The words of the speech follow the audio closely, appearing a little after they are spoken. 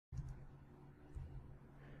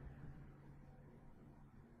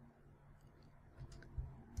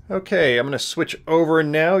Okay, I'm going to switch over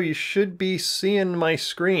now. You should be seeing my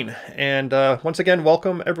screen. And once again,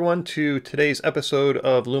 welcome everyone to today's episode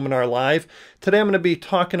of Luminar Live. Today I'm going to be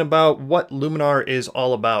talking about what Luminar is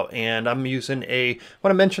all about. And I want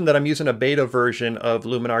to mention that I'm using a beta version of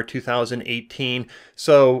Luminar 2018.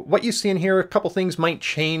 So what you see in here, a couple things might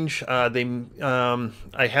change. I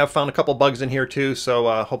have found a couple bugs in here too,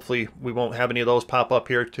 so hopefully we won't have any of those pop up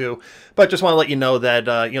here too. But just want to let you know that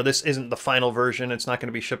this isn't the final version. It's not going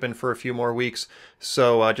to be shipping for a few more weeks,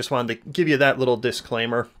 so I just wanted to give you that little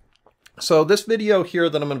disclaimer. So this video here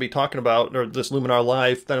that I'm going to be talking about, or this Luminar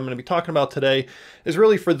Live that I'm going to be talking about today, is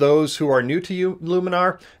really for those who are new to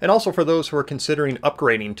Luminar, and also for those who are considering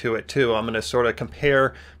upgrading to it too. I'm going to sort of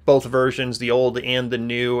compare both versions, the old and the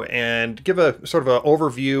new, and give a sort of an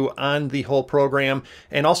overview on the whole program,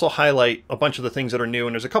 and also highlight a bunch of the things that are new.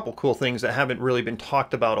 And there's a couple cool things that haven't really been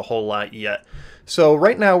talked about a whole lot yet. So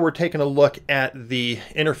right now we're taking a look at the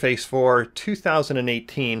interface for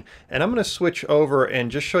 2018, and I'm going to switch over and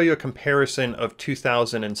just show you a comparison of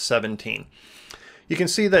 2017. You can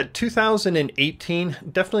see that 2018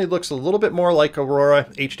 definitely looks a little bit more like Aurora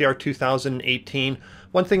HDR 2018.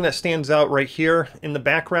 One thing that stands out right here in the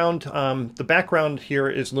background here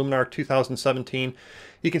is Luminar 2017.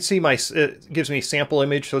 You can see it gives me a sample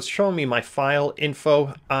image, so it's showing me my file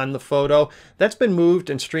info on the photo. That's been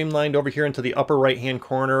moved and streamlined over here into the upper right-hand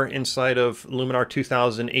corner inside of Luminar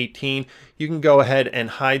 2018. You can go ahead and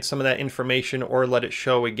hide some of that information or let it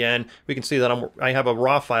show again. We can see that I have a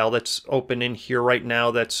raw file that's open in here right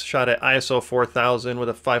now that's shot at ISO 4000 with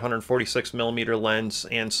a 546mm lens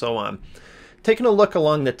and so on. Taking a look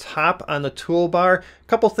along the top on the toolbar, a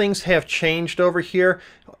couple things have changed over here.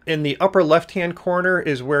 In the upper left-hand corner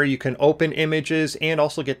is where you can open images and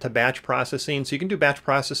also get to batch processing. So you can do batch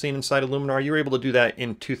processing inside of Luminar. You were able to do that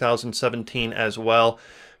in 2017 as well.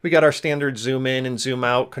 We got our standard zoom in and zoom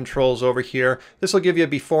out controls over here. This will give you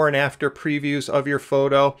before and after previews of your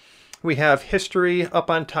photo. We have history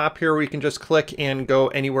up on top here where you can just click and go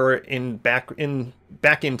anywhere back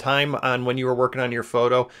in time on when you were working on your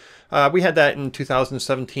photo. We had that in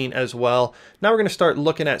 2017 as well. Now we're going to start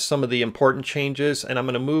looking at some of the important changes, and I'm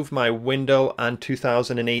going to move my window on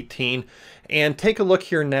 2018 and take a look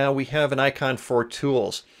here. Now we have an icon for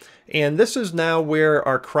tools, and this is now where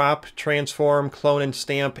our crop, transform, clone and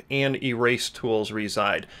stamp, and erase tools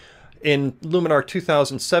reside. In Luminar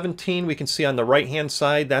 2017, we can see on the right-hand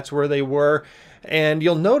side, that's where they were. And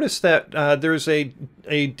you'll notice that there's a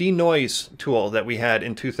denoise tool that we had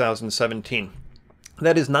in 2017.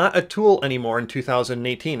 That is not a tool anymore in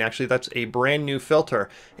 2018. Actually, that's a brand new filter.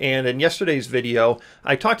 And in yesterday's video,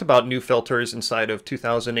 I talked about new filters inside of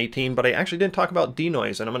 2018, but I actually didn't talk about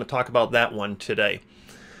denoise, and I'm going to talk about that one today.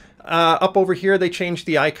 Up over here, they changed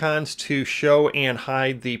the icons to show and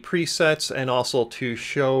hide the presets, and also to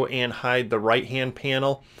show and hide the right-hand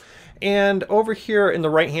panel. And over here in the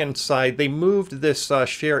right-hand side, they moved this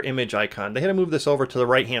share image icon. They had to move this over to the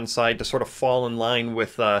right-hand side to sort of fall in line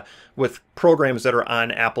with programs that are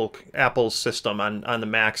on Apple's system on the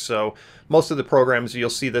Mac. So most of the programs,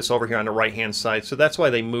 you'll see this over here on the right-hand side. So that's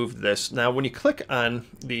why they moved this. Now, when you click on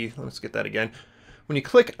let's get that again. When you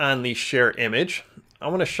click on the share image, I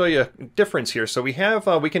want to show you a difference here. So we have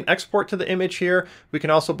we can export to the image here. We can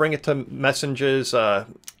also bring it to messages,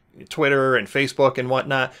 Twitter and Facebook and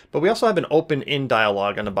whatnot, but we also have an open-in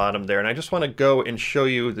dialog on the bottom there, and I just want to go and show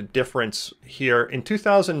you the difference here. In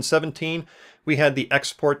 2017, we had the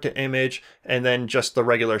export to image and then just the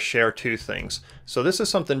regular share to things. So this is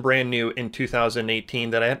something brand new in 2018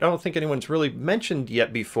 that I don't think anyone's really mentioned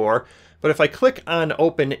yet before, but if I click on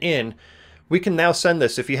open in, we can now send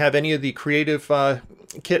this. If you have any of the creative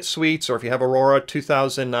kit suites, or if you have Aurora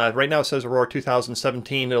 2000, right now it says Aurora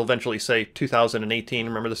 2017, it'll eventually say 2018.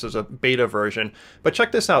 Remember, this is a beta version. But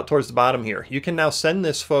check this out towards the bottom here. You can now send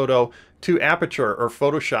this photo to Aperture or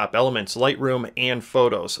Photoshop, Elements, Lightroom, and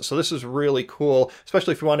Photos. So this is really cool,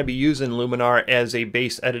 especially if you want to be using Luminar as a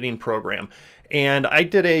base editing program. And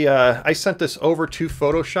I sent this over to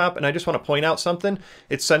Photoshop, and I just want to point out something.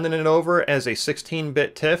 It's sending it over as a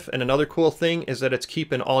 16-bit TIFF, and another cool thing is that it's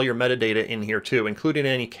keeping all your metadata in here too, including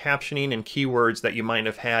any captioning and keywords that you might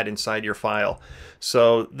have had inside your file.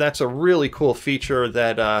 So that's a really cool feature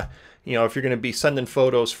that if you're going to be sending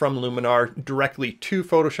photos from Luminar directly to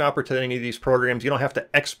Photoshop or to any of these programs, you don't have to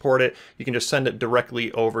export it. You can just send it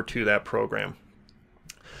directly over to that program.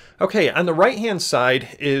 Okay, on the right-hand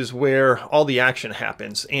side is where all the action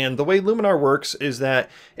happens. And the way Luminar works is that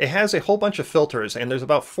it has a whole bunch of filters, and there's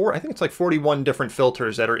about I think it's like 41 different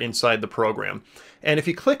filters that are inside the program. And if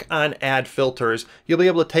you click on Add Filters, you'll be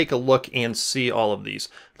able to take a look and see all of these.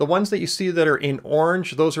 The ones that you see that are in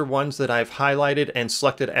orange, those are ones that I've highlighted and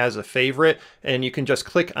selected as a favorite. And you can just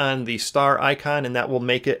click on the star icon and that will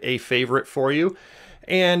make it a favorite for you.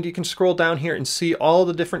 And you can scroll down here and see all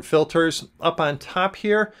the different filters. Up on top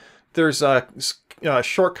here, there's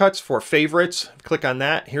shortcuts for favorites. Click on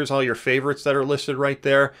that. Here's all your favorites that are listed right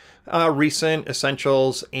there. Recent,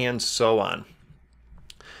 essentials, and so on.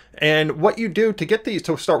 And what you do to get these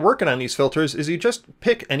to start working on these filters is you just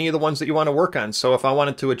pick any of the ones that you want to work on. So if I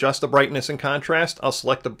wanted to adjust the brightness and contrast, I'll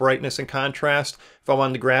select the brightness and contrast. If I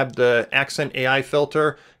wanted to grab the accent AI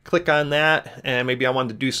filter, click on that, and maybe I wanted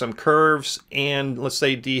to do some curves and let's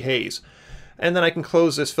say dehaze. And then I can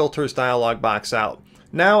close this filters dialog box out.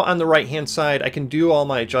 Now on the right hand side, I can do all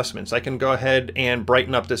my adjustments. I can go ahead and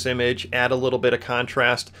brighten up this image, add a little bit of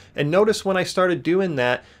contrast, and notice when I started doing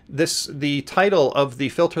that, the title of the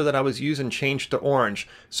filter that I was using changed to orange.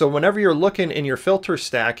 So whenever you're looking in your filter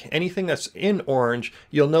stack, anything that's in orange,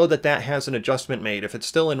 you'll know that that has an adjustment made. If it's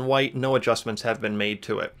still in white, no adjustments have been made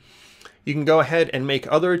to it. You can go ahead and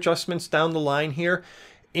make other adjustments down the line here.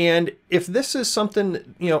 And if this is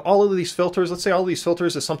something, all of these filters, let's say all of these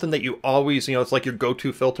filters is something that you always, it's like your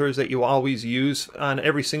go-to filters that you always use on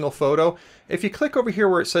every single photo. If you click over here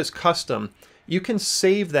where it says custom, you can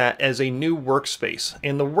save that as a new workspace.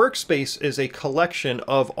 And the workspace is a collection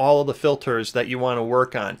of all of the filters that you want to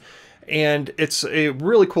work on. And it's a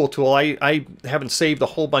really cool tool. I haven't saved a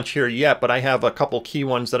whole bunch here yet, but I have a couple key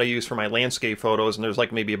ones that I use for my landscape photos, and there's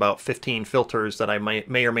like maybe about 15 filters that I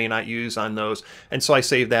may or may not use on those. And so I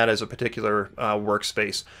save that as a particular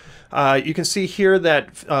workspace. You can see here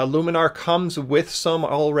that Luminar comes with some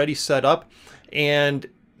already set up. And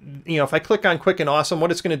if I click on Quick and Awesome, what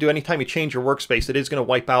it's going to do anytime you change your workspace, it is going to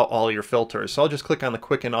wipe out all your filters. So I'll just click on the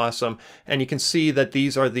Quick and Awesome, and you can see that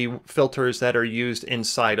these are the filters that are used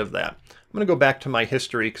inside of that. I'm going to go back to my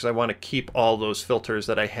history because I want to keep all those filters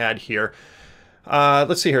that I had here.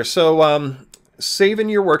 Let's see here. So save in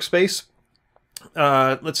your workspace.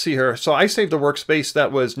 Let's see here. So I saved a workspace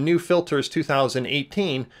that was New Filters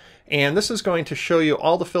 2018, and this is going to show you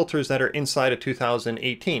all the filters that are inside of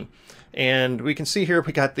 2018. And we can see here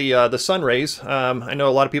we got the sun rays. I know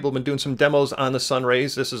a lot of people have been doing some demos on the sun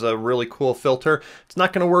rays. This is a really cool filter. It's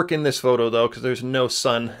not going to work in this photo though because there's no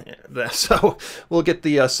sun. So we'll get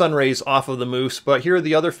the sun rays off of the moose. But here are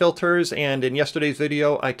the other filters, and in yesterday's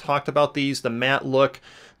video I talked about these: the matte look,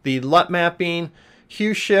 the LUT mapping,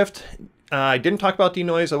 hue shift. I didn't talk about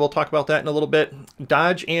denoise. I will talk about that in a little bit.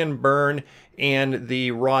 Dodge and burn, and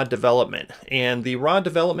the raw development. And the raw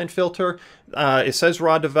development filter, it says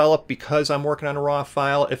raw develop because I'm working on a raw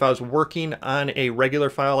file. If I was working on a regular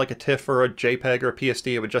file like a TIFF or a JPEG or a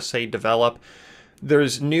PSD, it would just say develop.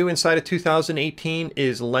 There's new inside of 2018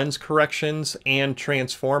 is lens corrections and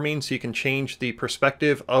transforming, so you can change the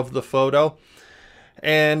perspective of the photo.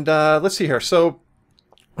 And let's see here. So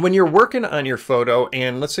when you're working on your photo,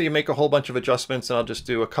 and let's say you make a whole bunch of adjustments, and I'll just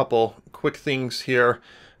do a couple quick things here,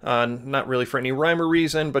 not really for any rhyme or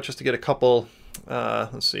reason, but just to get a couple,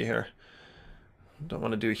 let's see here. Don't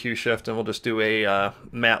want to do a hue shift, and we'll just do a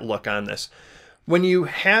matte look on this. When you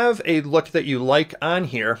have a look that you like on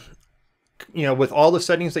here, with all the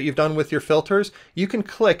settings that you've done with your filters, you can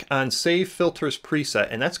click on Save Filters Preset,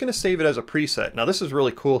 and that's going to save it as a preset. Now this is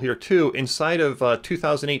really cool here too. Inside of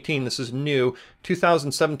 2018, this is new.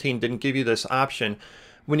 2017 didn't give you this option.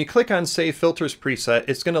 When you click on Save Filters Preset,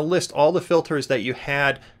 it's going to list all the filters that you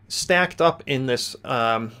had stacked up in this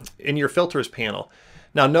in your filters panel.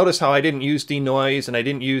 Now notice how I didn't use denoise and I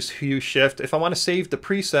didn't use hue shift. If I want to save the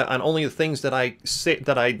preset on only the things that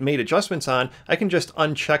I made adjustments on, I can just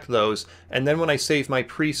uncheck those, and then when I save my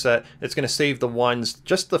preset, it's going to save the ones,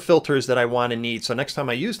 just the filters that I want to need. So next time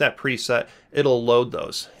I use that preset, it'll load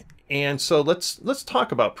those. And so let's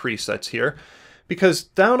talk about presets here, because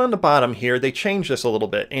down on the bottom here they changed this a little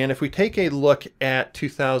bit. And if we take a look at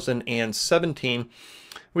 2017,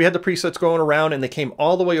 we had the presets going around and they came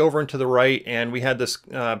all the way over and to the right, and we had this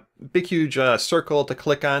big huge circle to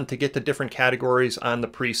click on to get to different categories on the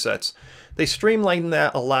presets. They streamlined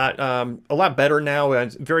that a lot better now,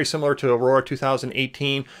 and very similar to Aurora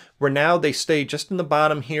 2018, where now they stay just in the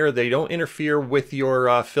bottom here. They don't interfere with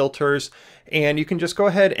your filters, and you can just go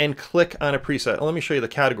ahead and click on a preset. Let me show you the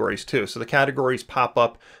categories too. So the categories pop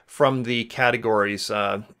up from the categories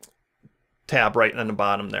tab right on the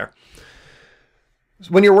bottom there.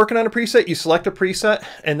 When you're working on a preset, you select a preset,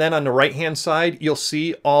 and then on the right hand side, you'll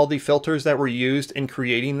see all the filters that were used in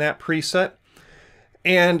creating that preset.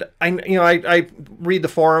 And I read the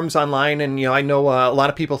forums online, and I know a lot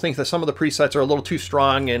of people think that some of the presets are a little too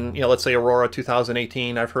strong. And let's say Aurora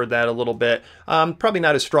 2018, I've heard that a little bit. Probably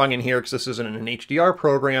not as strong in here because this isn't an HDR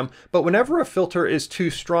program. But whenever a filter is too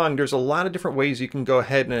strong, there's a lot of different ways you can go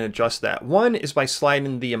ahead and adjust that. One is by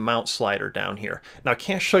sliding the amount slider down here. Now I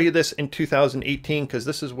can't show you this in 2018 because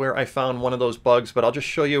this is where I found one of those bugs. But I'll just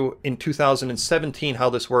show you in 2017 how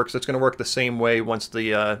this works. It's going to work the same way once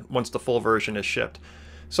the full version is shipped.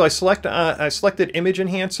 So I selected image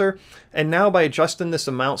enhancer, and now by adjusting this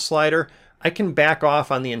amount slider, I can back off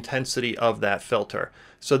on the intensity of that filter.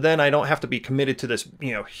 So then I don't have to be committed to this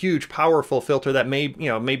huge powerful filter that may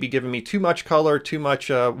be giving me too much color, too much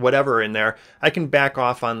whatever in there. I can back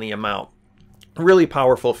off on the amount. Really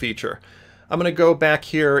powerful feature. I'm going to go back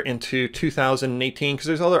here into 2018 because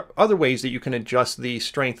there's other ways that you can adjust the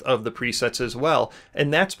strength of the presets as well.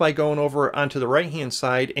 And that's by going over onto the right hand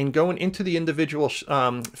side and going into the individual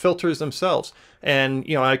filters themselves. And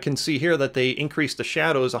I can see here that they increased the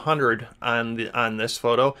shadows 100 on this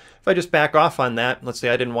photo. If I just back off on that, let's say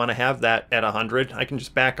I didn't want to have that at 100, I can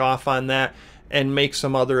just back off on that and make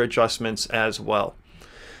some other adjustments as well.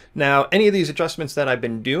 Now, any of these adjustments that I've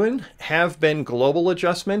been doing have been global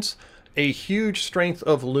adjustments. A huge strength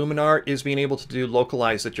of Luminar is being able to do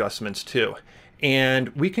localized adjustments too. And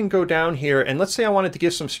we can go down here, and let's say I wanted to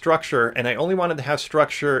give some structure, and I only wanted to have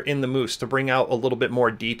structure in the moose to bring out a little bit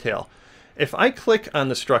more detail. If I click on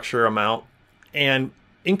the structure amount and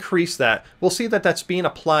increase that, we'll see that that's being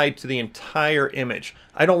applied to the entire image.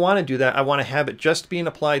 I don't want to do that. I want to have it just being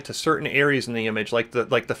applied to certain areas in the image, like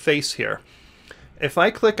the face here. If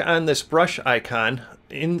I click on this brush icon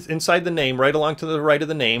inside the name, right along to the right of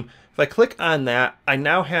the name, if I click on that, I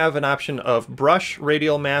now have an option of brush,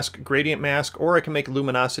 radial mask, gradient mask, or I can make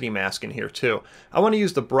luminosity mask in here too. I want to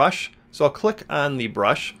use the brush, so I'll click on the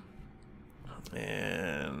brush.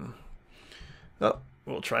 And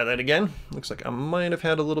we'll try that again. Looks like I might have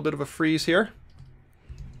had a little bit of a freeze here.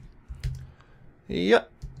 Yep.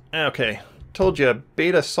 Okay. Told you,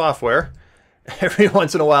 beta software. Every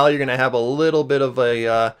once in a while you're going to have a little bit of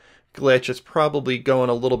a glitch. It's probably going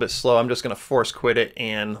a little bit slow. I'm just going to force quit it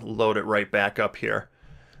and load it right back up here.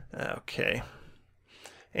 Okay.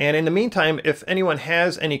 And in the meantime, if anyone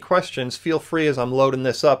has any questions, feel free as I'm loading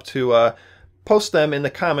this up to post them in the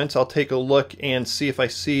comments. I'll take a look and see if I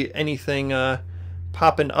see anything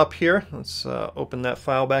popping up here. Let's open that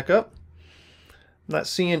file back up. I'm not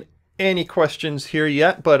seeing any questions here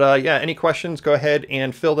yet, but yeah, any questions, go ahead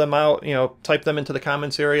and fill them out, type them into the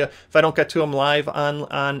comments area. If I don't get to them live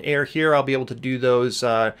on air here, I'll be able to do those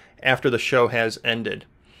after the show has ended.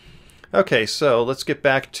 Okay, so let's get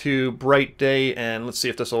back to bright day and let's see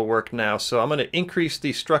if this will work now. So I'm going to increase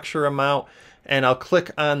the structure amount and I'll click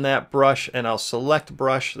on that brush and I'll select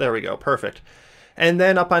brush. There we go, perfect. And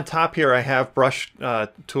then up on top here, I have brush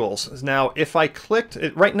tools. Now, if I clicked,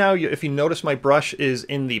 right now, if you notice my brush is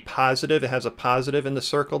in the positive, it has a positive in the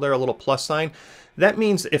circle there, a little plus sign. That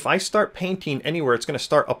means if I start painting anywhere, it's going to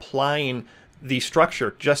start applying the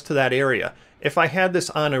structure just to that area. If I had this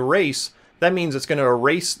on erase, that means it's going to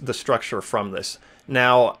erase the structure from this.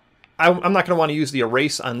 Now, I'm not going to want to use the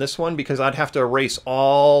erase on this one because I'd have to erase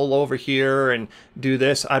all over here and do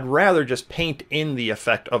this. I'd rather just paint in the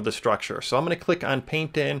effect of the structure. So I'm going to click on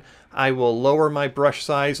paint in. I will lower my brush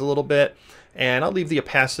size a little bit and I'll leave the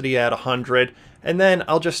opacity at 100. And then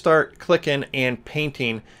I'll just start clicking and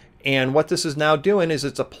painting. And what this is now doing is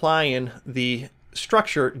it's applying the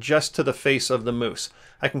structure just to the face of the moose.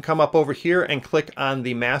 I can come up over here and click on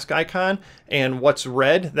the mask icon, and what's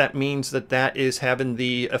red, that means that that is having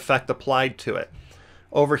the effect applied to it.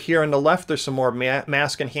 Over here on the left, there's some more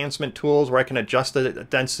mask enhancement tools where I can adjust the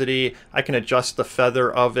density, I can adjust the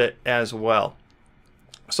feather of it as well.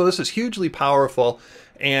 So this is hugely powerful,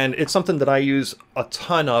 and it's something that I use a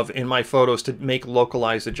ton of in my photos to make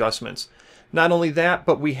localized adjustments. Not only that,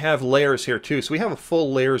 but we have layers here too. So we have a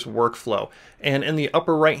full layers workflow. And in the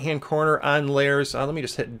upper right hand corner on layers, let me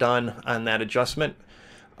just hit done on that adjustment.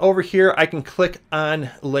 Over here, I can click on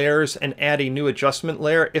layers and add a new adjustment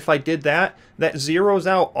layer. If I did that, that zeroes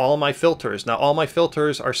out all my filters. Now, all my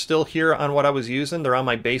filters are still here on what I was using. They're on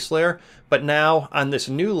my base layer. But now on this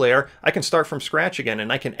new layer, I can start from scratch again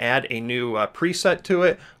and I can add a new preset to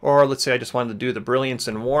it. Or let's say I just wanted to do the brilliance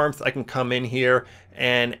and warmth. I can come in here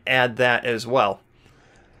and add that as well.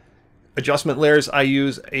 Adjustment layers I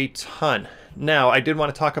use a ton. Now, I did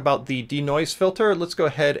want to talk about the denoise filter. Let's go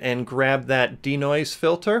ahead and grab that denoise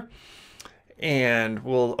filter. and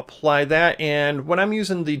we'll apply that. And when I'm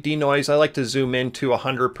using the denoise, I like to zoom in to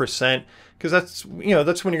 100%, because that's,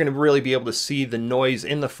 that's when you're going to really be able to see the noise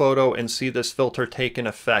in the photo and see this filter take an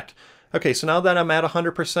effect. Okay, so now that I'm at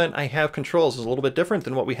 100%, I have controls. It's a little bit different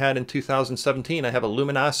than what we had in 2017. I have a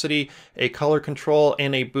luminosity, a color control,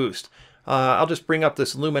 and a boost. I'll just bring up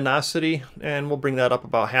this luminosity, and we'll bring that up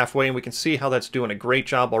about halfway, and we can see how that's doing a great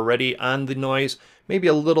job already on the noise. Maybe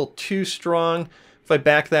a little too strong. If I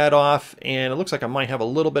back that off, and it looks like I might have a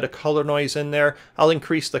little bit of color noise in there, I'll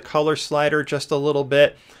increase the color slider just a little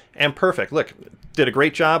bit, and perfect. Look, did a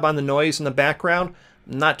great job on the noise in the background.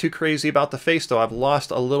 Not too crazy about the face though. I've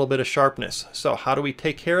lost a little bit of sharpness. So how do we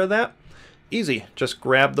take care of that? Easy. Just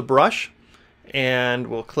grab the brush, and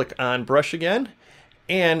we'll click on brush again.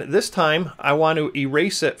 And this time I want to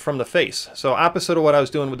erase it from the face. So opposite of what I was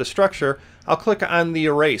doing with the structure, I'll click on the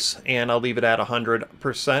erase, and I'll leave it at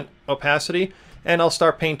 100% opacity. And I'll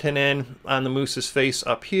start painting in on the moose's face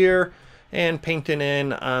up here, and painting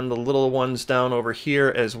in on the little ones down over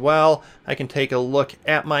here as well. I can take a look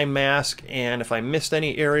at my mask, and if I missed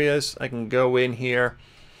any areas, I can go in here,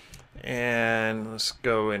 and let's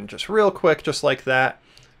go in just real quick, just like that,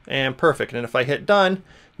 and perfect. And if I hit done,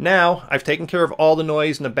 now I've taken care of all the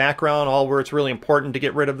noise in the background, all where it's really important to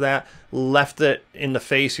get rid of that. Left it in the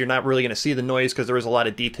face. You're not really going to see the noise because there is a lot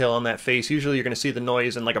of detail on that face. Usually you're going to see the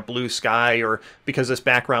noise in like a blue sky, or because this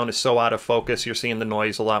background is so out of focus, you're seeing the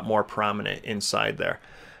noise a lot more prominent inside there.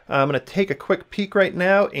 I'm going to take a quick peek right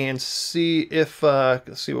now and see if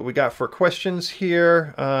see what we got for questions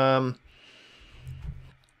here.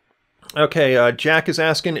 Okay, Jack is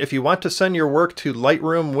asking, if you want to send your work to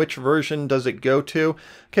Lightroom, which version does it go to?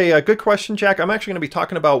 Okay, good question, Jack. I'm actually going to be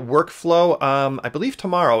talking about workflow, I believe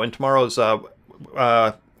tomorrow, in tomorrow's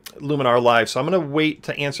Luminar Live. So I'm going to wait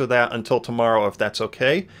to answer that until tomorrow, if that's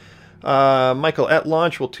okay. Michael, at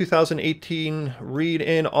launch, will 2018 read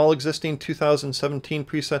in all existing 2017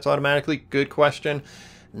 presets automatically? Good question.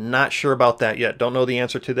 Not sure about that yet. Don't know the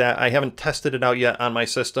answer to that. I haven't tested it out yet on my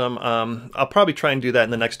system. I'll probably try and do that in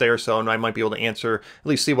the next day or so, and I might be able to answer, at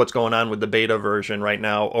least see what's going on with the beta version right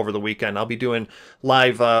now over the weekend. I'll be doing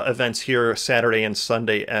live events here Saturday and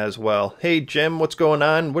Sunday as well. Hey, Jim, what's going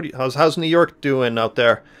on? How's New York doing out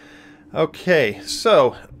there? Okay,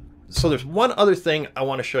 so there's one other thing I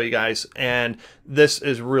want to show you guys, and this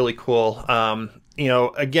is really cool.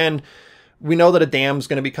 Again, we know that a DAM is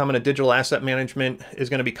going to be coming, a digital asset management is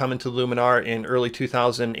going to be coming to Luminar in early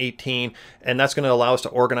 2018, and that's going to allow us to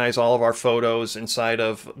organize all of our photos inside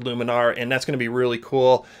of Luminar, and that's going to be really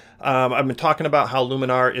cool. I've been talking about how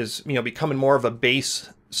Luminar is, becoming more of a base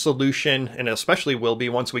solution, and especially will be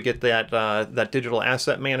once we get that digital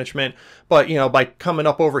asset management. But by coming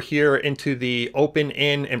up over here into the open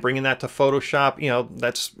in and bringing that to Photoshop,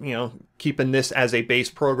 that's keeping this as a base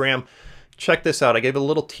program. Check this out. I gave a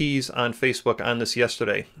little tease on Facebook on this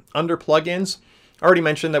yesterday. Under plugins, I already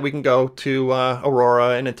mentioned that we can go to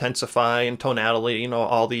Aurora and Intensify and Tonality,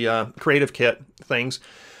 all the Creative Kit things,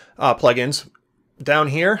 plugins. Down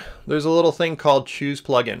here, there's a little thing called Choose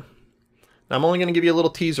Plugin. Now, I'm only going to give you a little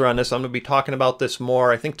teaser on this. I'm going to be talking about this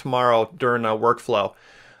more, I think, tomorrow during workflow.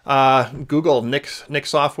 Google, Nick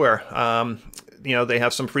Software, they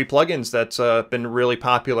have some free plugins that's been really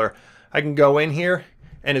popular. I can go in here,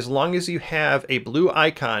 and as long as you have a blue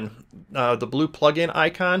icon, the blue plugin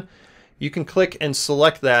icon, you can click and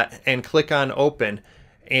select that and click on open.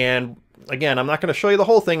 And again, I'm not going to show you the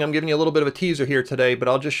whole thing. I'm giving you a little bit of a teaser here today, but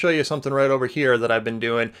I'll just show you something right over here that I've been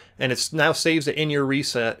doing. And it's now saves it in your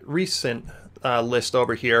recent list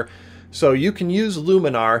over here. So you can use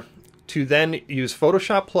Luminar to then use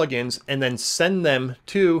Photoshop plugins and then send them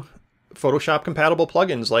to Photoshop compatible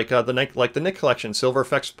plugins like the Nick collection, Silver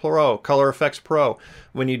Effects Pro, Color Effects Pro.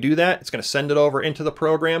 When you do that, it's going to send it over into the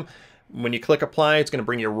program. When you click apply, it's going to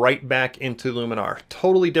bring you right back into Luminar.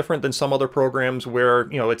 Totally different than some other programs where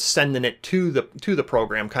it's sending it to the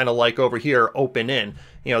program, kind of like over here, open in.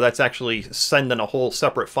 That's actually sending a whole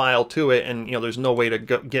separate file to it, and there's no way to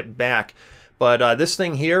get back. But this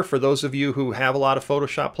thing here, for those of you who have a lot of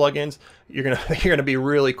Photoshop plugins, you're gonna be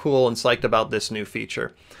really cool and psyched about this new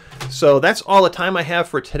feature. So that's all the time I have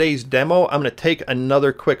for today's demo. I'm gonna take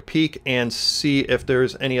another quick peek and see if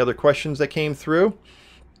there's any other questions that came through.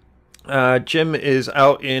 Jim is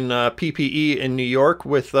out in PPE in New York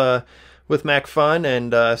with Mac Fun,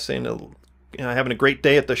 and saying having a great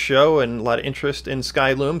day at the show and a lot of interest in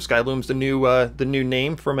Skyloom. Skyloom's the new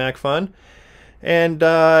name for Mac Fun. And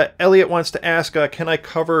Elliot wants to ask, can I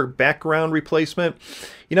cover background replacement?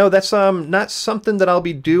 You know, that's not something that I'll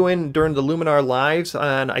be doing during the Luminar Lives.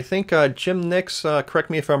 And I think Jim Nix, correct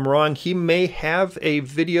me if I'm wrong, he may have a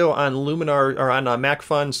video on Luminar or on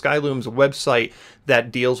MacFun Skyloom's website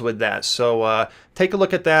that deals with that. So take a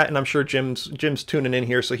look at that, and I'm sure Jim's tuning in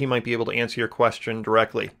here, so he might be able to answer your question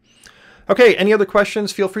directly. Okay, any other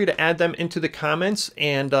questions, feel free to add them into the comments,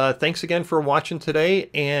 and thanks again for watching today,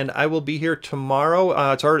 and I will be here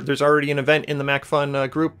tomorrow. There's already an event in the MacFun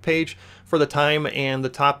group page for the time and the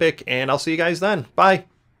topic, and I'll see you guys then. Bye!